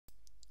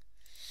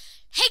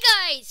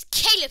guys,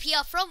 Caleb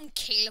here from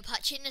Caleb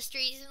Hutch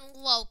Industries, and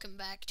welcome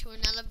back to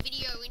another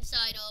video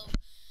inside of,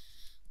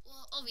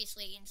 well,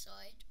 obviously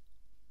inside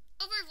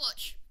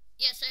Overwatch.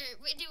 Yeah, so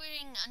we're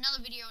doing another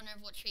video on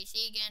Overwatch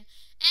PC again,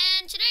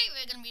 and today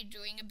we're going to be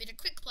doing a bit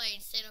of quick play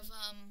instead of,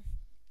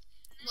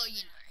 well,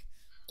 you know,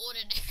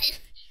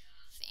 ordinary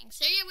things.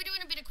 So yeah, we're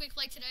doing a bit of quick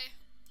play today.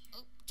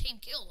 Oh,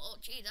 team kill.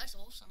 Oh, gee, that's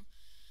awesome.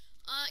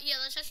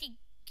 Yeah, let's actually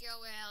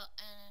go out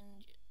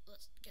and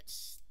let's get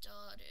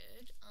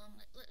started.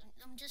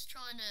 I'm just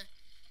trying to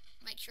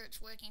make sure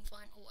it's working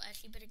fine. Oh, I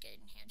actually better get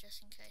in here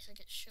just in case I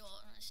get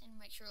shot. I just need to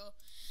make sure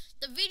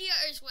the video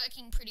is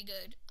working pretty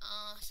good.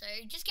 So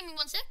just give me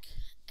 1 sec,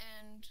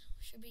 and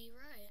should be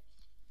right.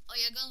 Oh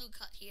yeah, I got a little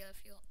cut here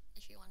if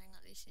you're wondering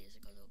what this is. I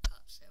got a little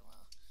cut, so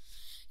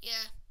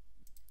yeah,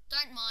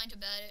 don't mind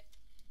about it.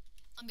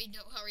 I mean,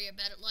 don't worry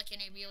about it like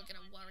any of you are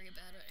gonna worry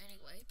about it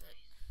anyway. But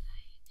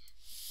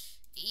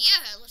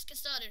yeah, let's get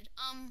started.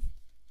 I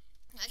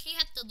actually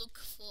have to look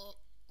for,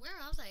 where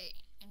are they,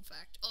 in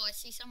fact? Oh, I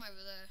see some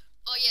over there.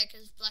 Oh yeah,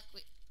 because Black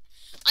Widow.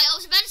 I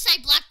was about to say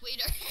Black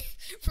Widow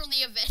from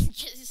the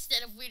Avengers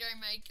instead of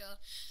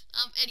Widowmaker.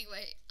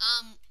 Anyway,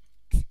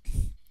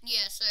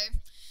 yeah, so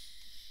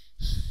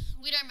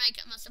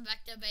Widowmaker must have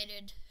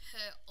activated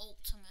her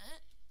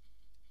ultimate.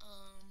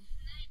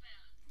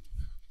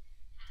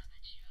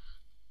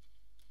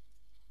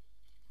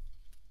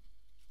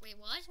 Wait,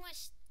 why is my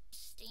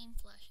Steam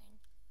flashing?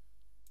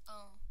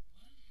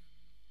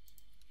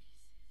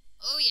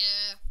 Oh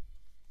yeah.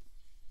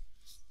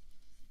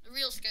 The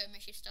real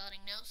skirmish is starting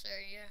now, so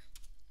yeah.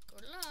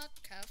 Good luck,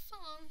 have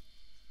fun.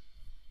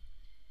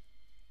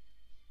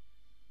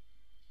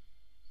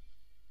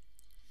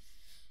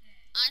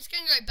 I'm just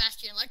gonna go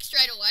Bastion, like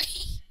straight away.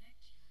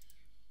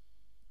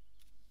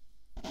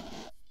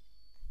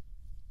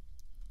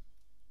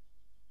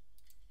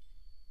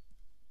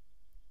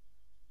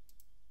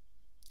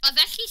 I've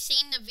actually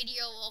seen the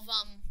video of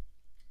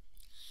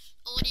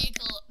what do you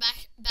call it,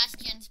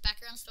 Bastion's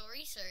background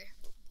story, so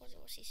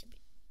what's this a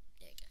bit?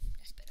 There you go,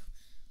 that's better.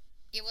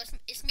 Yeah, well,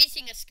 it's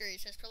missing a screw,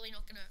 so it's probably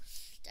not gonna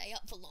stay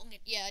up for long.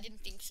 Yeah, I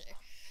didn't think so.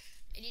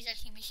 It is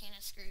actually missing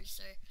a screw,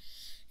 so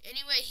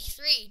anyway,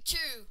 3,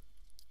 2,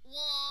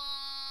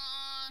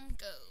 1,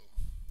 go.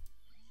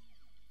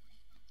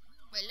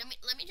 Wait,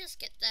 let me just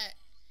get that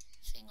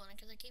thing on it,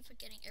 because I keep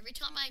forgetting. Every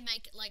time I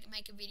make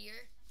a video,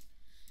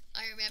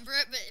 I remember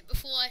it, but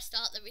before I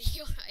start the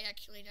video, I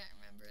actually don't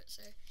remember it,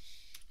 so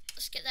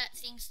let's get that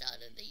thing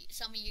started that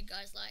some of you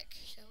guys like,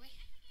 shall we?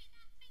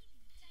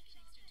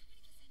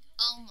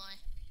 Oh my.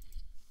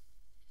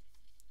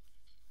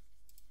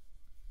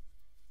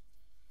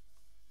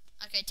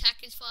 Okay, attack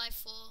is 5,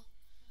 4,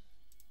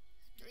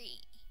 3.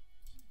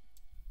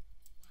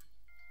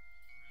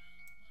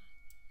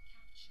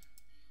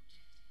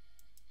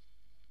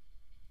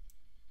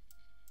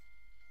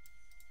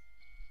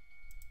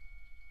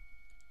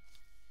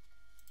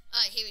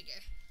 Alright, here we go.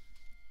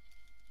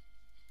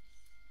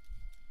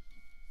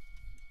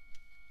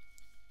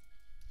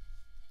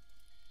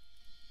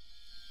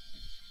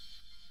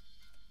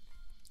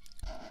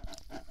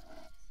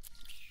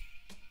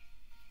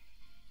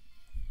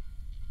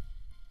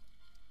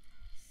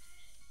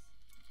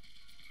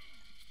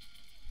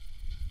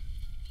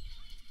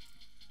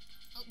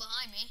 Oh,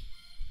 behind me.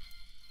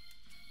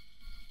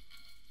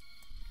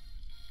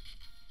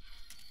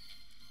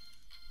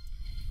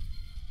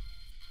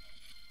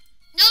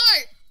 No!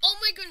 Oh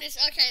my goodness.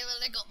 Okay, well,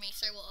 they got me,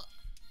 so what?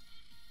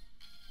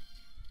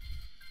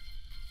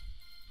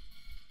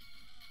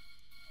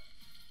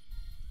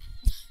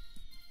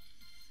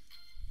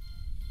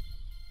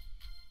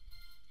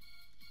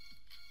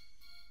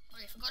 Oh,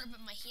 I forgot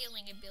about my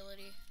healing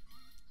ability.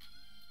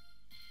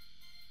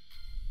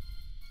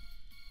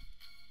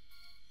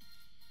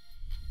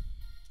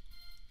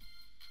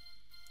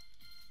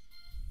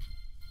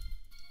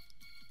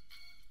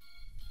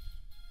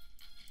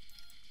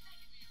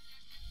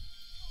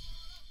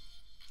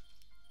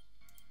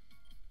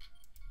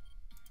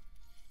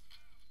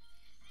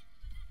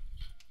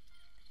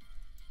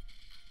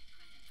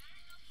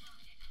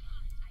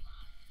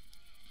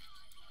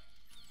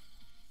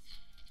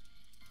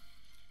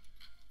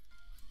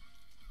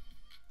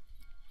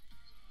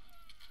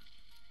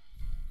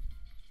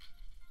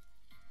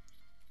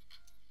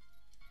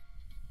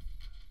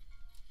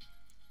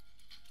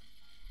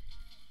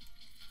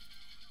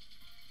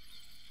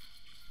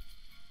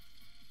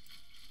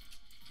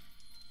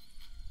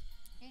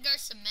 Go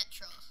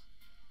Symmetra.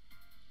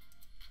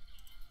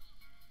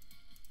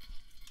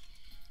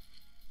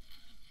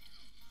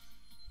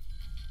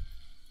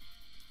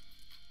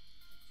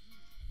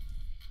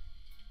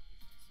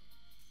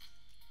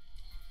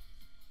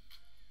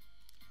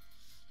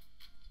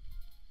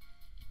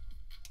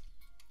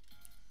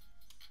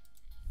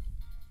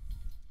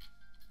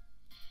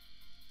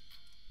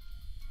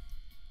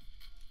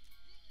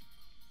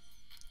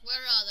 Where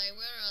are they?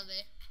 Where are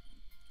they?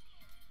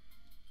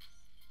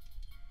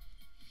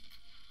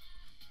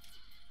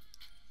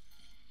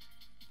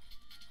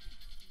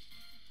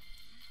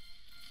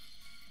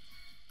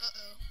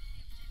 Uh-oh.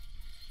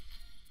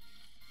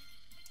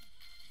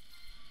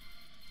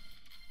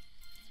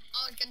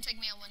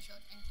 shot.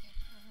 Thank you.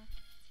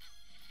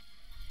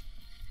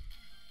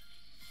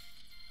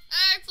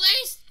 No,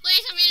 please,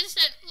 please, I'm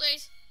innocent,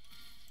 please.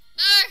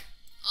 No.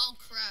 Oh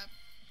crap.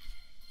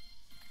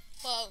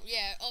 Well,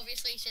 yeah,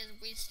 obviously it says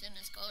Winston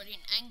has got in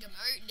anger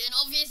mode, then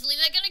obviously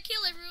they're gonna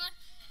kill everyone.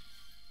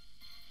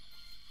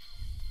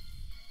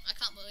 I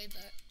can't believe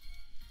that.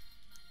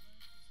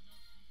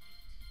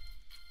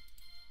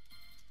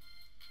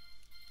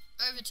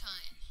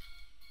 Overtime.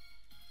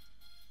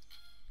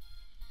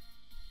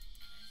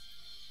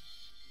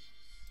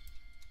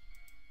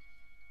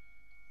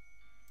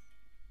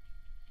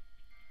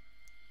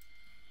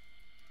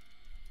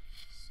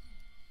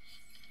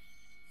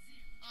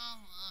 Oh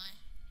my.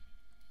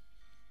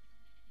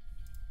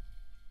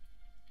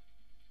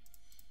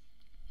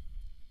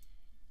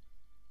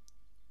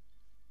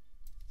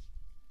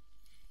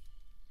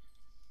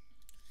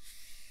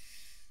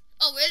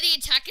 Oh, we're the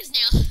attackers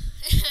now.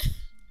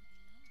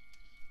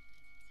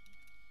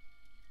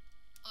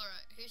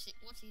 Alright, who's it?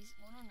 What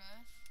on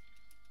earth?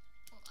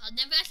 Well, I've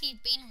never actually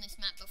been on this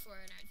map before,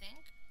 I don't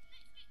think.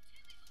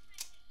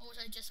 Or was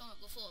I just on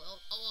it before?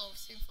 I'll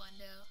soon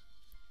find out.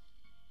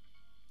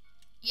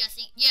 Yeah,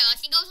 I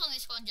think I was on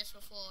this one just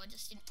before. I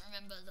just didn't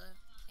remember the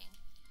thing.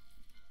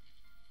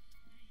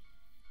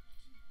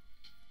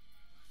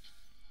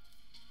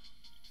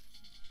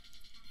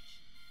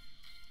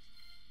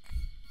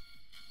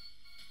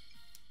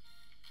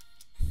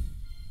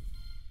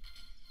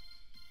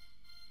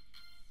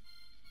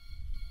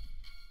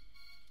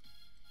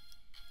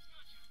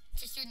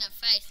 Just doing that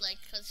face, like,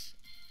 because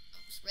I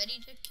was ready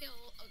to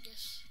kill, I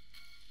guess.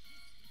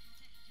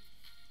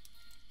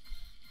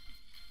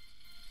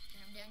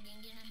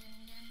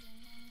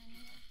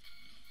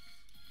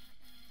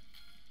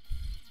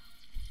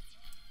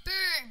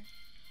 Burn!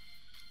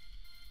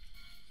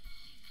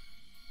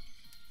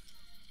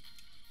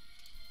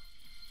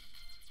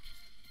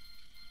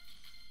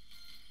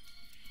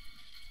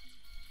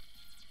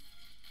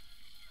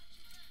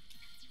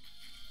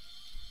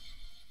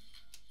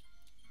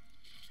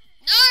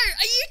 No!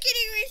 Are you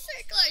kidding me? So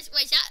close.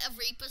 Wait, is that a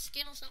Reaper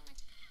skin or something?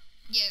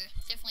 Yeah,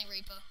 definitely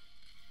Reaper.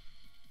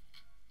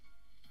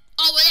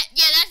 Oh, well,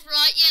 yeah, that's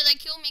right. Yeah, they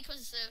killed me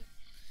because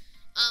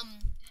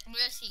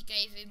Mercy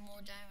gave him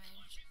more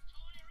damage.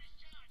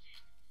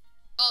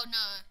 Oh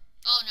no.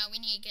 Oh no, we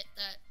need to get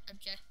that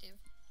objective.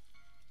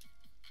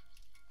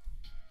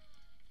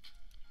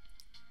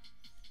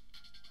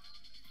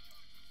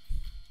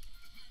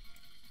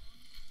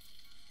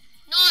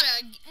 Not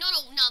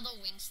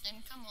another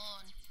Winston, come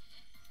on.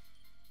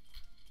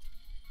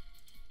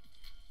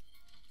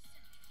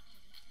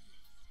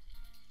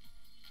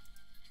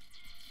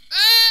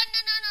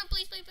 No,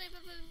 please.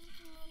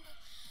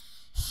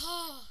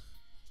 Oh.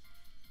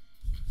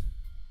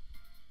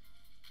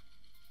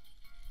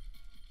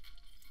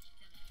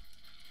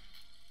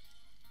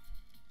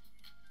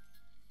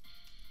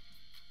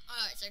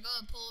 Alright, so I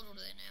got a portal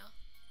there now.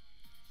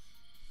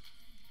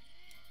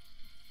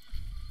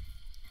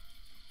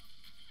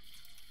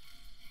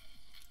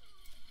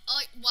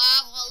 Oh,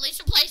 wow, well, at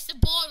least I placed the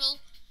portal.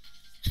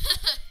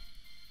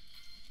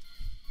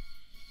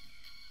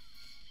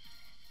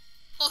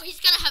 Oh, he's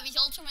gonna have his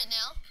ultimate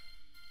now.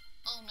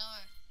 Oh no.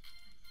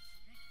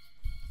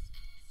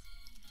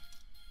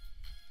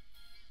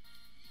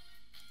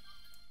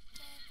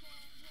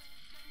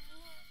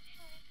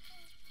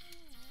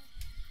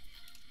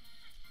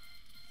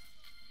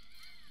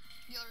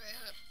 You're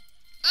hurt.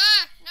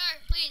 Ah! No!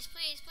 Please!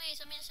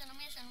 I'm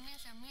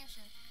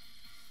innocent.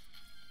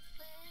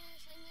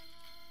 Please, leave me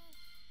alone.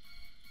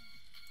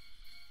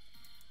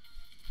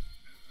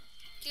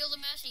 Kill the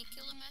Mercy.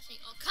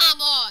 Oh,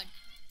 come on!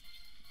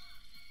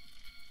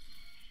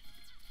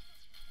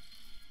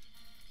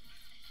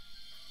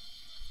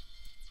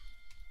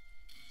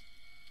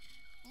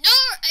 No!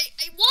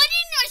 Why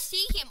didn't I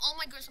see him? Oh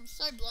my gosh, I'm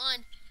so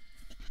blind.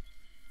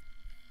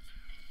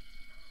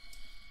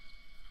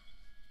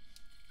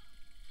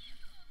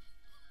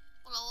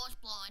 Well, I was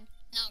blind.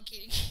 No, I'm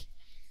kidding.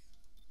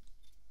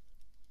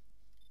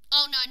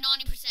 Oh no,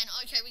 90%.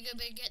 Okay, we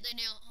gotta get there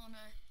now. Oh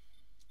no.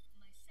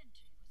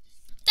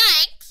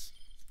 Thanks!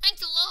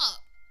 Thanks a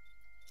lot.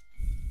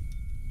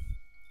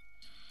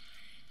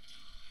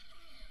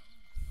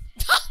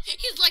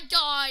 He's like,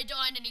 die,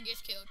 and then he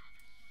gets killed.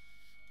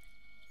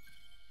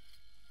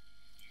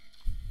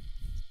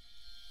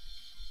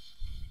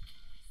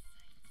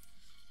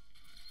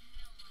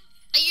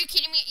 Are you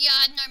kidding me? Yeah,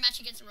 I had no match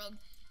against a rogue.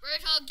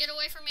 Roadhog, get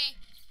away from me.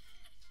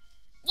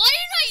 Why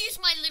didn't I use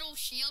my little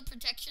shield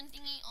protection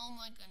thingy? Oh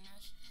my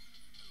goodness.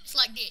 It's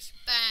like this.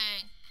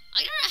 Bang.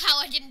 I don't know how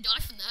I didn't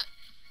die from that.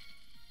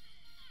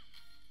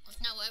 There's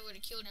no way I would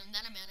have killed him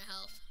that amount of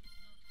health.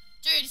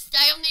 Dude,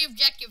 stay on the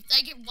objective. If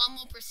they get 1%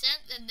 more,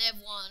 then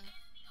they've won.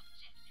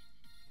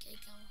 Okay,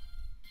 come.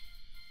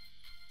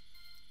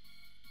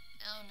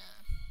 Oh no.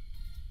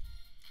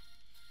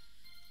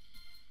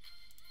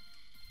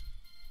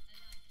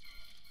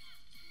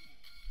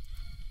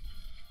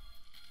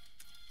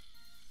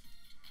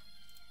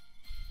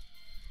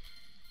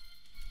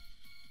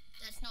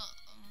 That's not,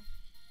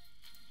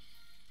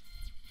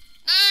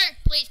 No!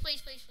 Please.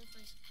 please, please,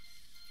 please.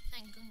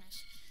 Thank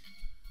goodness.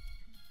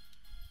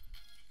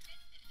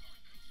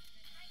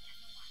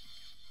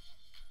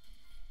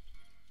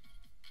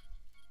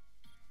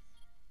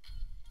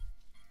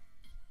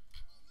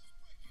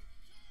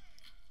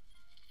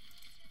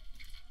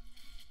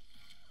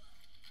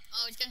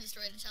 Oh, he's gonna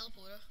destroy the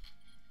teleporter.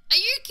 Are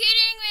you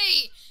kidding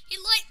me? He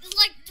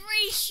like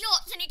 3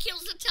 shots and he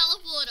kills the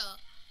teleporter.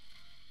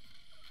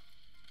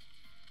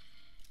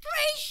 3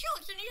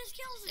 shots and he just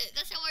kills it.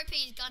 That's how OP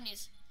his gun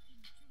is.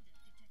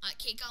 Alright,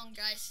 keep going,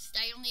 guys.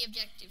 Stay on the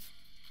objective.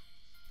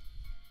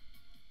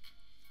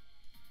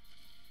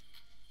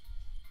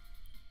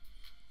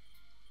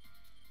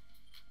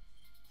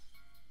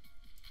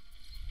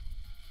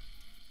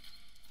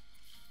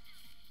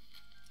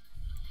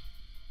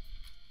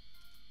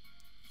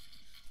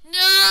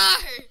 No!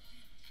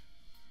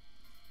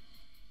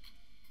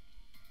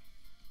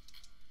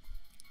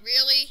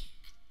 Really?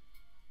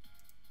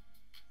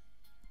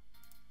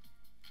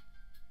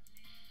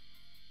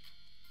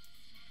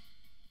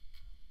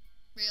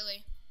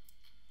 Really?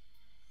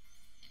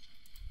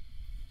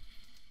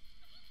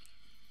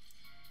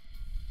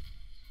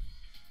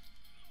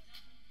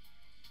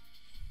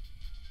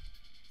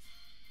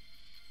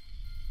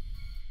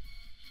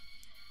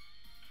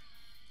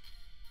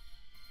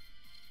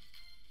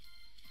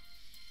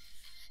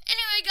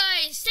 Anyway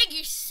guys, thank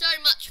you so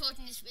much for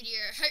watching this video.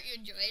 Hope you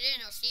enjoyed it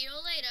and I'll see you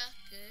all later.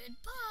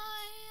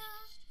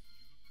 Goodbye.